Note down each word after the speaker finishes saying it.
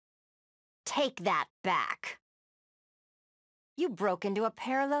Take that back. You broke into a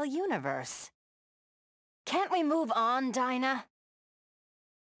parallel universe. Can't we move on, Dinah?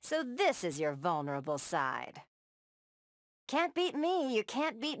 So this is your vulnerable side. Can't beat me, you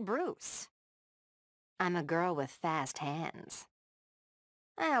can't beat Bruce. I'm a girl with fast hands.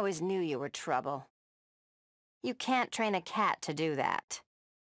 I always knew you were trouble. You can't train a cat to do that.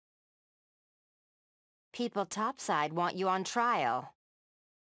 People topside want you on trial.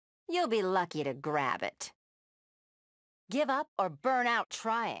 You'll be lucky to grab it. Give up or burn out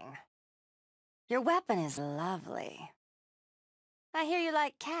trying. Your weapon is lovely. I hear you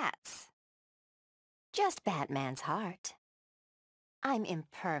like cats. Just Batman's heart. I'm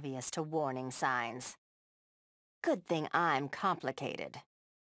impervious to warning signs. Good thing I'm complicated.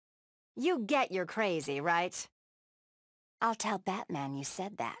 You get you're crazy, right? I'll tell Batman you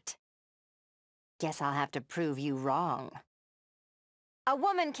said that. Guess I'll have to prove you wrong. A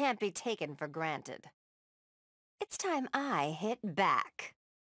woman can't be taken for granted. It's time I hit back.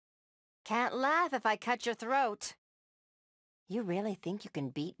 Can't laugh if I cut your throat. You really think you can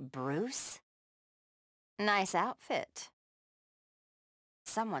beat Bruce? Nice outfit.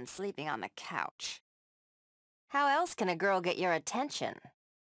 Someone's sleeping on the couch. How else can a girl get your attention?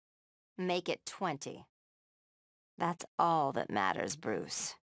 Make it 20. That's all that matters,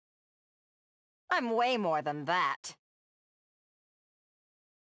 Bruce. I'm way more than that.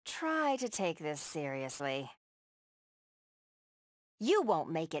 Try to take this seriously. You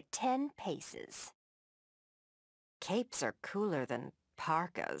won't make it 10 paces. Capes are cooler than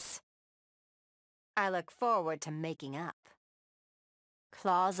parkas. I look forward to making up.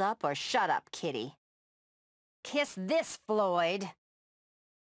 Claws up or shut up, kitty. Kiss this, Floyd.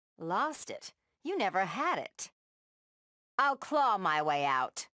 Lost it. You never had it. I'll claw my way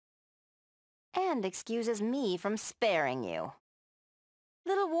out. And excuses me from sparing you.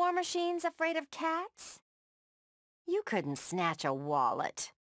 Little war machines afraid of cats? You couldn't snatch a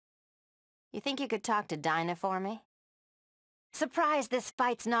wallet. You think you could talk to Dinah for me? Surprised this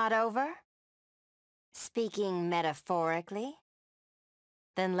fight's not over? Speaking metaphorically?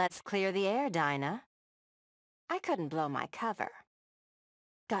 Then let's clear the air, Dinah. I couldn't blow my cover.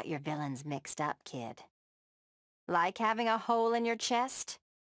 Got your villains mixed up, kid. Like having a hole in your chest?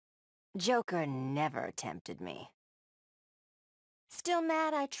 Joker never tempted me. Still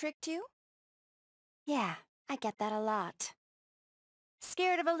mad I tricked you? Yeah, I get that a lot.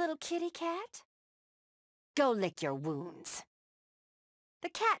 Scared of a little kitty cat? Go lick your wounds. The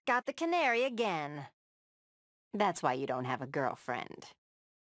cat got the canary again. That's why you don't have a girlfriend.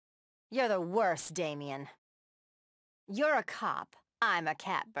 You're the worst, Damien. You're a cop. I'm a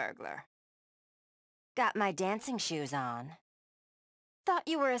cat burglar. Got my dancing shoes on. Thought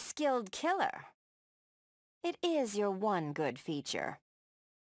you were a skilled killer. It is your one good feature.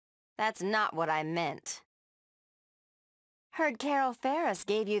 That's not what I meant. Heard Carol Ferris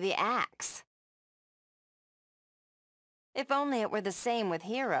gave you the axe. If only it were the same with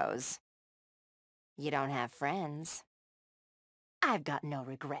heroes. You don't have friends. I've got no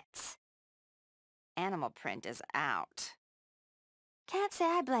regrets. Animal print is out. Can't say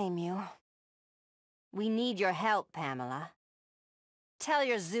I blame you. We need your help, Pamela. Tell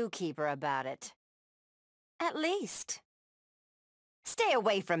your zookeeper about it. At least. Stay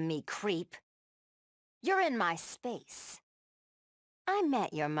away from me, creep. You're in my space. I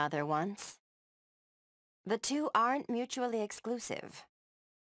met your mother once. The two aren't mutually exclusive.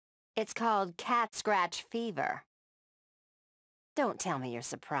 It's called cat scratch fever. Don't tell me you're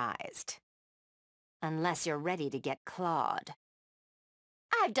surprised. Unless you're ready to get clawed.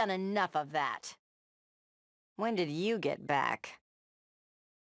 I've done enough of that. When did you get back?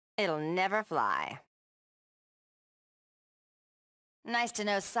 It'll never fly. Nice to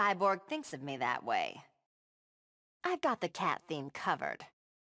know Cyborg thinks of me that way. I've got the cat theme covered.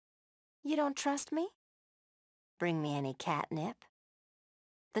 You don't trust me? Bring me any catnip.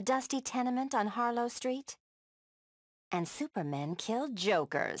 The dusty tenement on Harlow Street? And supermen kill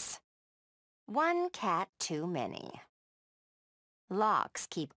jokers. One cat too many. Locks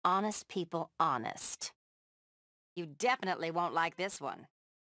keep honest people honest. You definitely won't like this one.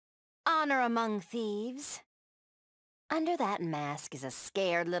 Honor among thieves. Under that mask is a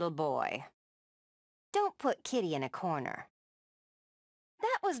scared little boy. Don't put Kitty in a corner.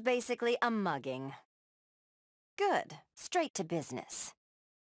 That was basically a mugging. Good, straight to business.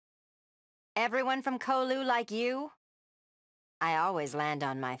 Everyone from Kolu like you? I always land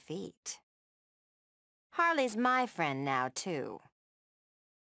on my feet. Harley's my friend now, too.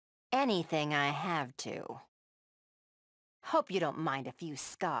 Anything I have to. Hope you don't mind a few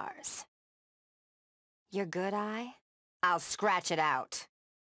scars. Your good eye? I'll scratch it out.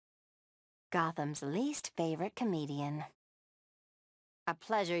 Gotham's least favorite comedian. A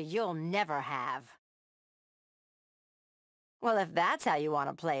pleasure you'll never have. Well, if that's how you want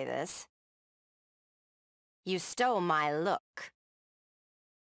to play this. You stole my look.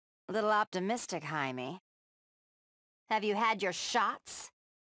 A little optimistic, Jaime. Have you had your shots?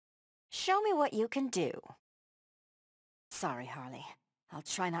 Show me what you can do. Sorry, Harley. I'll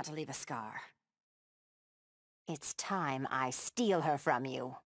try not to leave a scar. It's time I steal her from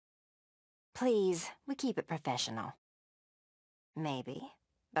you. Please, we keep it professional. Maybe,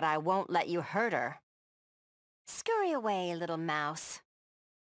 but I won't let you hurt her. Scurry away, little mouse.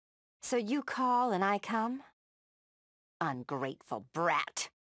 So you call and I come? Ungrateful brat.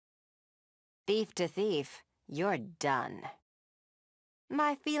 Thief to thief, you're done.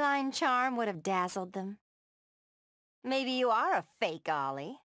 My feline charm would have dazzled them. Maybe you are a fake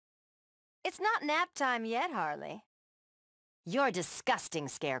Ollie. It's not nap time yet, Harley. You're disgusting,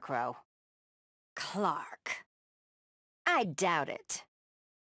 Scarecrow. Clark. I doubt it.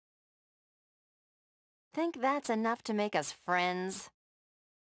 Think that's enough to make us friends?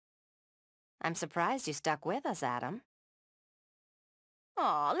 I'm surprised you stuck with us, Adam.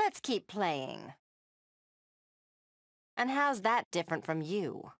 Aw, let's keep playing. And how's that different from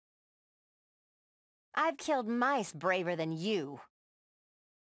you? I've killed mice braver than you.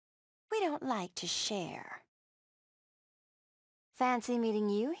 We don't like to share. Fancy meeting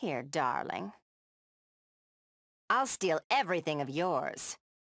you here, darling. I'll steal everything of yours.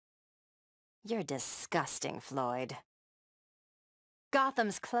 You're disgusting, Floyd.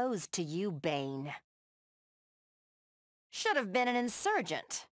 Gotham's closed to you, Bane. Should have been an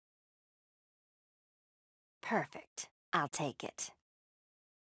insurgent. Perfect. I'll take it.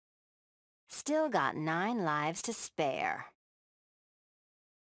 Still got 9 lives to spare.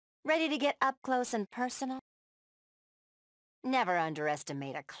 Ready to get up close and personal? Never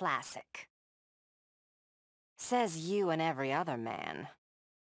underestimate a classic. Says you and every other man.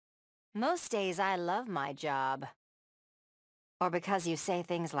 Most days I love my job. Or because you say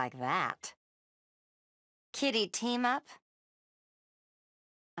things like that. Kitty team up?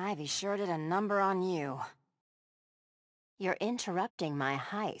 Ivy sure did a number on you. You're interrupting my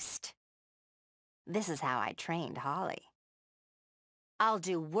heist. This is how I trained Holly. I'll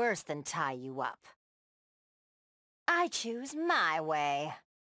do worse than tie you up. I choose my way.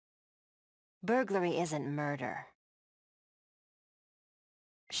 Burglary isn't murder.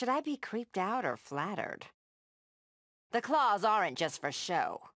 Should I be creeped out or flattered? The claws aren't just for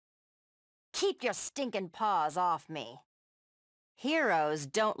show. Keep your stinking paws off me. Heroes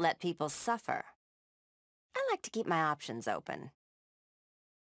don't let people suffer. I like to keep my options open.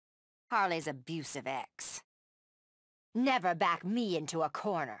 Harley's abusive ex. Never back me into a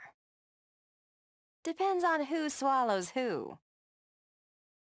corner. Depends on who swallows who.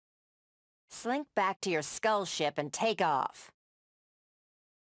 Slink back to your skull ship and take off.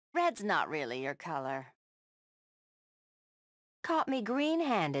 Red's not really your color. Caught me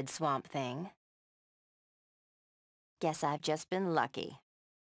green-handed, Swamp Thing. Guess I've just been lucky.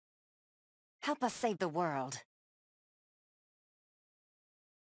 Help us save the world.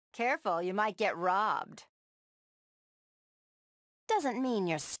 Careful, you might get robbed. Doesn't mean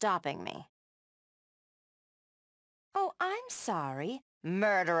you're stopping me. Oh, I'm sorry,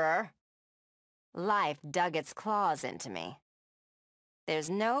 murderer. Life dug its claws into me. There's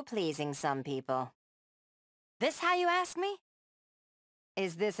no pleasing some people. This how you ask me?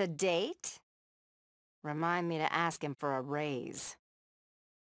 Is this a date? Remind me to ask him for a raise.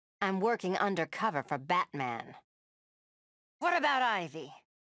 I'm working undercover for Batman. What about Ivy?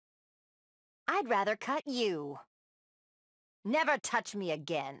 I'd rather cut you. Never touch me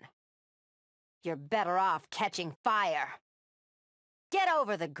again. You're better off catching fire. Get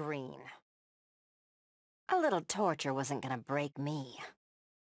over the green. A little torture wasn't gonna break me.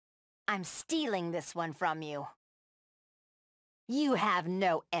 I'm stealing this one from you. You have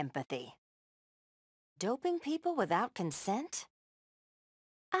no empathy. Doping people without consent?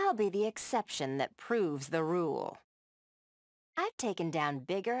 I'll be the exception that proves the rule. I've taken down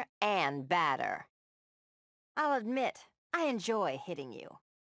bigger and badder. I'll admit, I enjoy hitting you.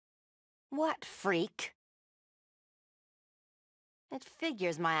 What freak? It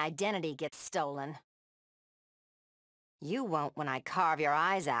figures my identity gets stolen. You won't when I carve your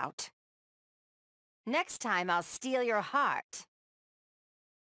eyes out. Next time I'll steal your heart.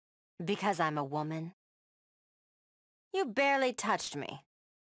 Because I'm a woman? You barely touched me.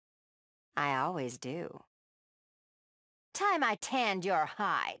 I always do. Time I tanned your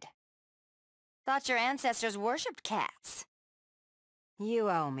hide. Thought your ancestors worshipped cats. You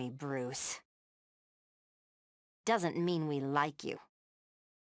owe me, Bruce. Doesn't mean we like you.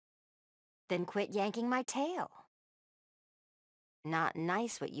 Then quit yanking my tail. Not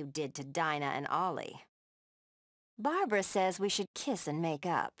nice what you did to Dinah and Ollie. Barbara says we should kiss and make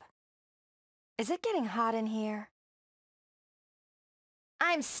up. Is it getting hot in here?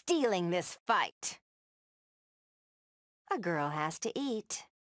 I'm stealing this fight. A girl has to eat.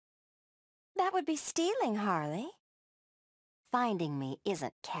 That would be stealing, Harley. Finding me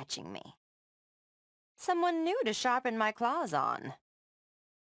isn't catching me. Someone new to sharpen my claws on.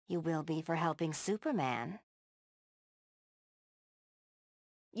 You will be for helping Superman.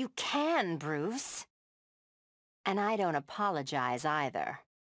 You can, Bruce. And I don't apologize either.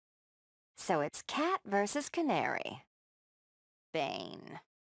 So it's cat versus canary. Bane.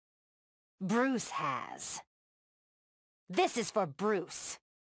 Bruce has. This is for Bruce.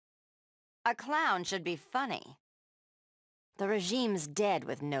 A clown should be funny. The regime's dead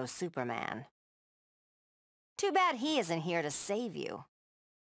with no Superman. Too bad he isn't here to save you.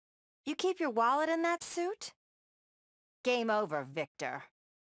 You keep your wallet in that suit? Game over, Victor.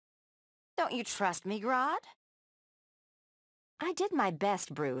 Don't you trust me, Grodd? I did my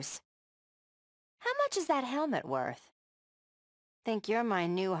best, Bruce. How much is that helmet worth? Think you're my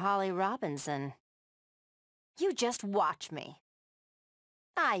new Holly Robinson. You just watch me.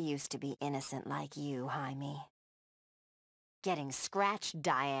 I used to be innocent like you, Jaime. Getting scratched,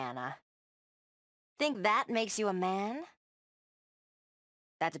 Diana. Think that makes you a man?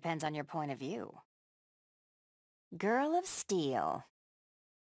 That depends on your point of view. Girl of Steel.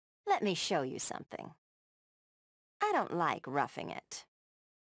 Let me show you something. I don't like roughing it.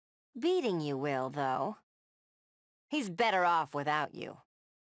 Beating you will, though. He's better off without you.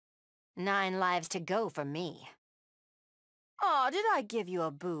 9 lives to go for me. Aw, did I give you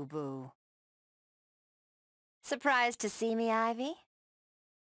a boo-boo? Surprised to see me, Ivy?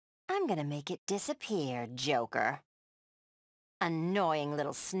 I'm gonna make it disappear, Joker. Annoying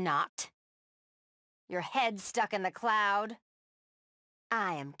little snot. Your head stuck in the cloud.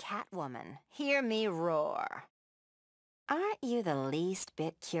 I am Catwoman. Hear me roar. Aren't you the least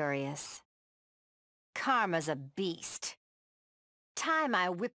bit curious? Karma's a beast. Time I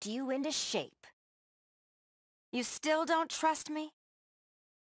whipped you into shape. You still don't trust me?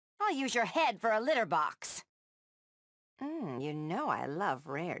 I'll use your head for a litter box. You know I love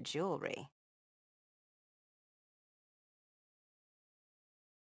rare jewelry.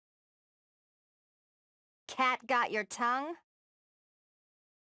 Cat got your tongue?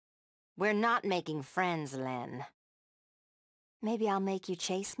 We're not making friends, Len. Maybe I'll make you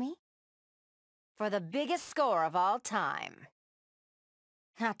chase me? For the biggest score of all time.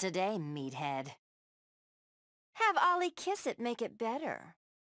 Not today, meathead. Have Ollie kiss it, make it better.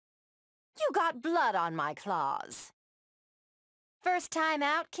 You got blood on my claws. First time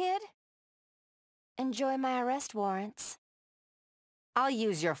out, kid? Enjoy my arrest warrants. I'll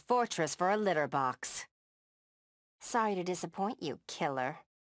use your fortress for a litter box. Sorry to disappoint you, killer.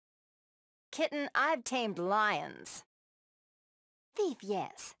 Kitten, I've tamed lions. Thief,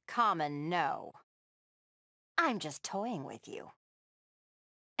 yes. Common, no. I'm just toying with you.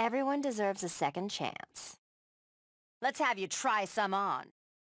 Everyone deserves a second chance. Let's have you try some on.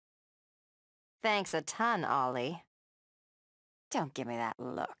 Thanks a ton, Ollie. Don't give me that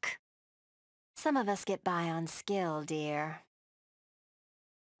look. Some of us get by on skill, dear.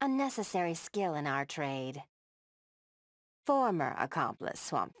 A necessary skill in our trade. Former accomplice,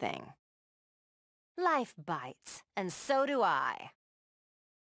 Swamp Thing. Life bites, and so do I.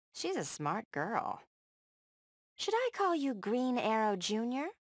 She's a smart girl. Should I call you Green Arrow Jr.?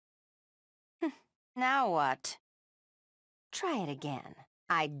 Now what? Try it again.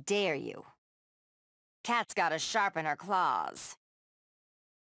 I dare you. Cat's gotta sharpen her claws.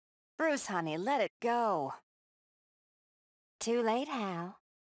 Bruce, honey, let it go. Too late, Hal.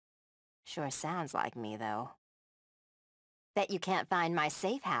 Sure sounds like me, though. Bet you can't find my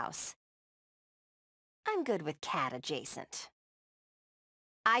safe house. I'm good with cat adjacent.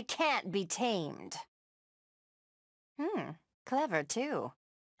 I can't be tamed. Clever, too.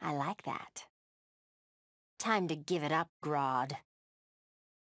 I like that. Time to give it up, Grodd.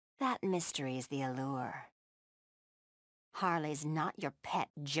 That mystery's the allure. Harley's not your pet,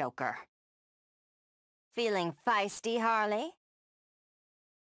 Joker. Feeling feisty, Harley?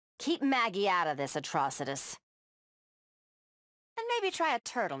 Keep Maggie out of this, Atrocitus. And maybe try a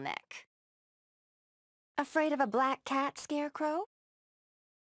turtleneck. Afraid of a black cat, Scarecrow?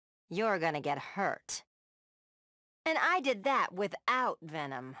 You're gonna get hurt. And I did that without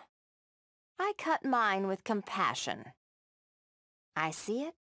venom. I cut mine with compassion. I see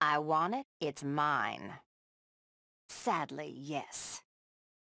it, I want it, it's mine. Sadly, yes.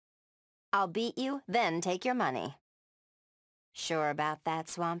 I'll beat you, then take your money. Sure about that,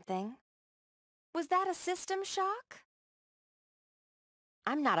 Swamp Thing? Was that a system shock?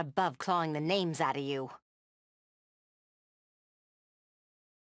 I'm not above clawing the names out of you.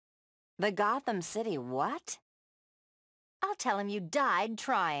 The Gotham City what? I'll tell him you died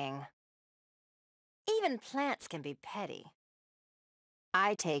trying. Even plants can be petty.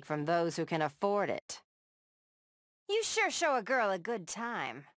 I take from those who can afford it. You sure show a girl a good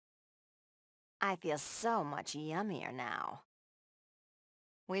time. I feel so much yummier now.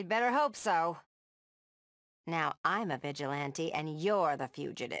 We'd better hope so. Now I'm a vigilante and you're the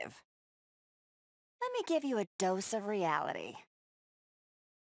fugitive. Let me give you a dose of reality.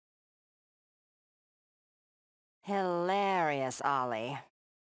 Hilarious, Ollie.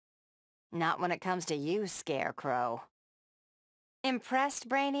 Not when it comes to you, Scarecrow. Impressed,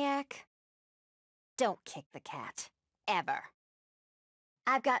 Brainiac? Don't kick the cat. Ever.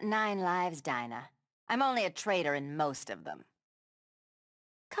 I've got 9 lives, Dinah. I'm only a traitor in most of them.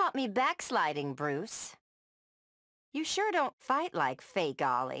 Caught me backsliding, Bruce. You sure don't fight like fake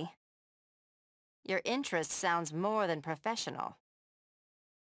Ollie. Your interest sounds more than professional.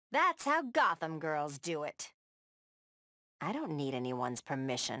 That's how Gotham girls do it. I don't need anyone's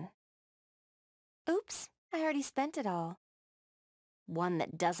permission. Oops, I already spent it all. One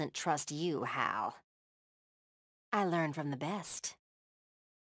that doesn't trust you, Hal. I learn from the best.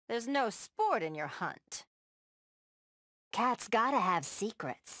 There's no sport in your hunt. Cats gotta have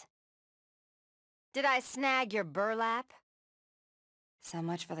secrets. Did I snag your burlap? So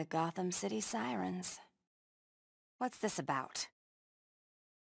much for the Gotham City sirens. What's this about?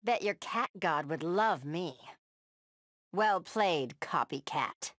 Bet your cat god would love me. Well played,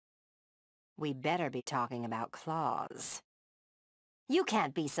 copycat. We better be talking about claws. You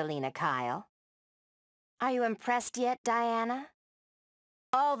can't be Selina Kyle. Are you impressed yet, Diana?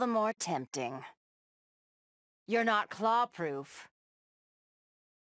 All the more tempting. You're not claw-proof.